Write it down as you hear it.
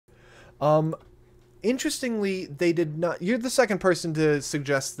Um, Interestingly, they did not. You're the second person to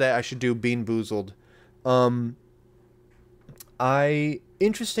suggest that I should do Bean Boozled. Um,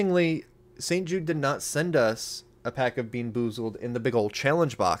 interestingly, St. Jude did not send us a pack of Bean Boozled in the big old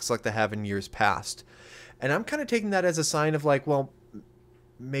challenge box like they have in years past. And I'm kind of taking that as a sign of like, well,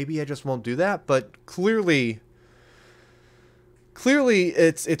 maybe I just won't do that, but clearly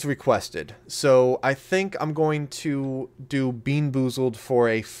it's requested. So I think I'm going to do Bean Boozled for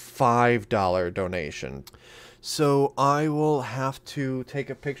a $5 donation. So I will have to take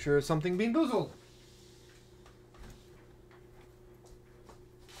a picture of something Bean Boozled.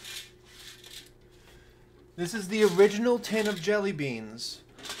 This is the original tin of jelly beans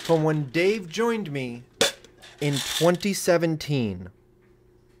from when Dave joined me in 2017.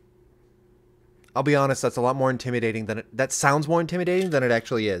 I'll be honest, that's a lot more intimidating than it... That sounds more intimidating than it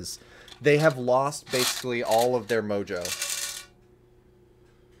actually is. They have lost basically all of their mojo.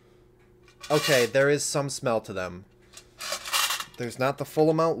 Okay, there is some smell to them. There's not the full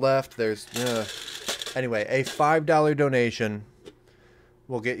amount left. There's... Anyway, a $5 donation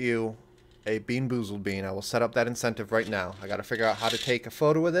will get you a Bean Boozled bean. I will set up that incentive right now. I gotta figure out how to take a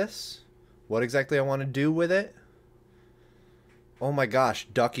photo of this. What exactly I want to do with it. Oh my gosh,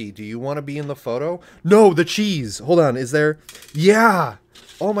 Ducky, do you want to be in the photo? No, the cheese! Hold on, is there... Yeah!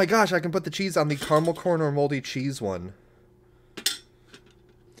 Oh my gosh, I can put the cheese on the caramel corn or moldy cheese one.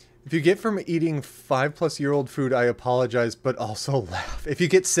 If you get from eating 5-plus-year-old food, I apologize, but also laugh. If you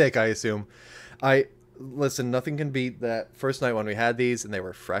get sick, I assume. Listen, nothing can beat that first night when we had these, and they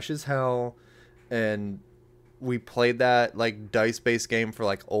were fresh as hell, and we played that, like, dice-based game for,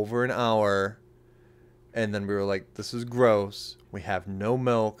 like, over an hour, and then we were like, this is gross. We have no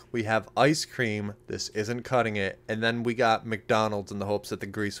milk. We have ice cream. This isn't cutting it. And then we got McDonald's in the hopes that the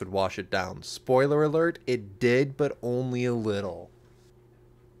grease would wash it down. Spoiler alert, it did, but only a little.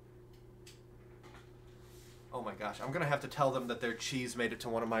 Oh my gosh, I'm gonna have to tell them that their cheese made it to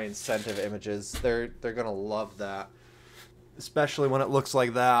one of my incentive images. They're gonna love that. Especially when it looks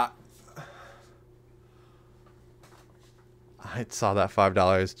like that. I saw that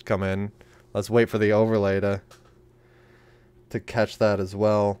 $5 come in. Let's wait for the overlay to catch that as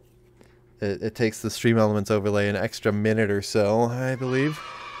well. It takes the Stream Elements overlay an extra minute or so, I believe.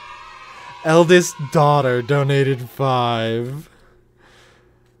 Eldest daughter donated 5.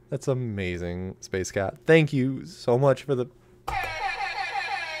 That's amazing, Space Cat. Thank you so much for the...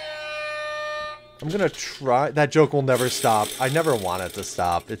 I'm gonna try... That joke will never stop. I never want it to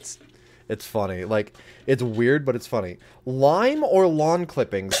stop. It's funny. Like, it's weird, but it's funny. Lime or lawn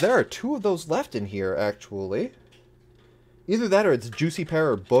clippings? There are 2 of those left in here, actually. Either that or it's juicy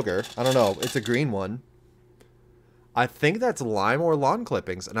pear or booger. I don't know. It's a green one. I think that's lime or lawn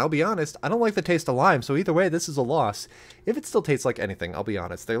clippings. And I'll be honest, I don't like the taste of lime, so either way, this is a loss. If it still tastes like anything, I'll be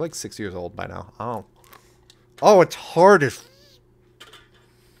honest. They're like 6 years old by now. Oh. Oh, it's hard as...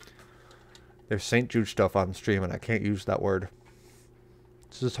 There's St. Jude stuff on stream, and I can't use that word.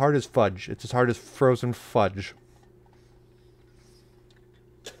 It's as hard as fudge. It's as hard as frozen fudge.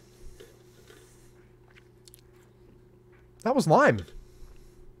 That was lime.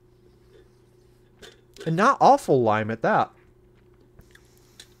 And not awful lime at that.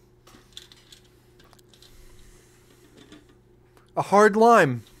 A hard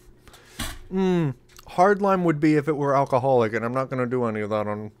lime. Hard lime would be if it were alcoholic, and I'm not going to do any of that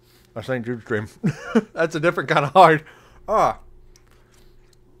on a St. Jude stream. That's a different kind of hard. I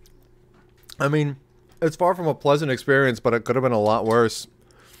mean, it's far from a pleasant experience, but it could have been a lot worse.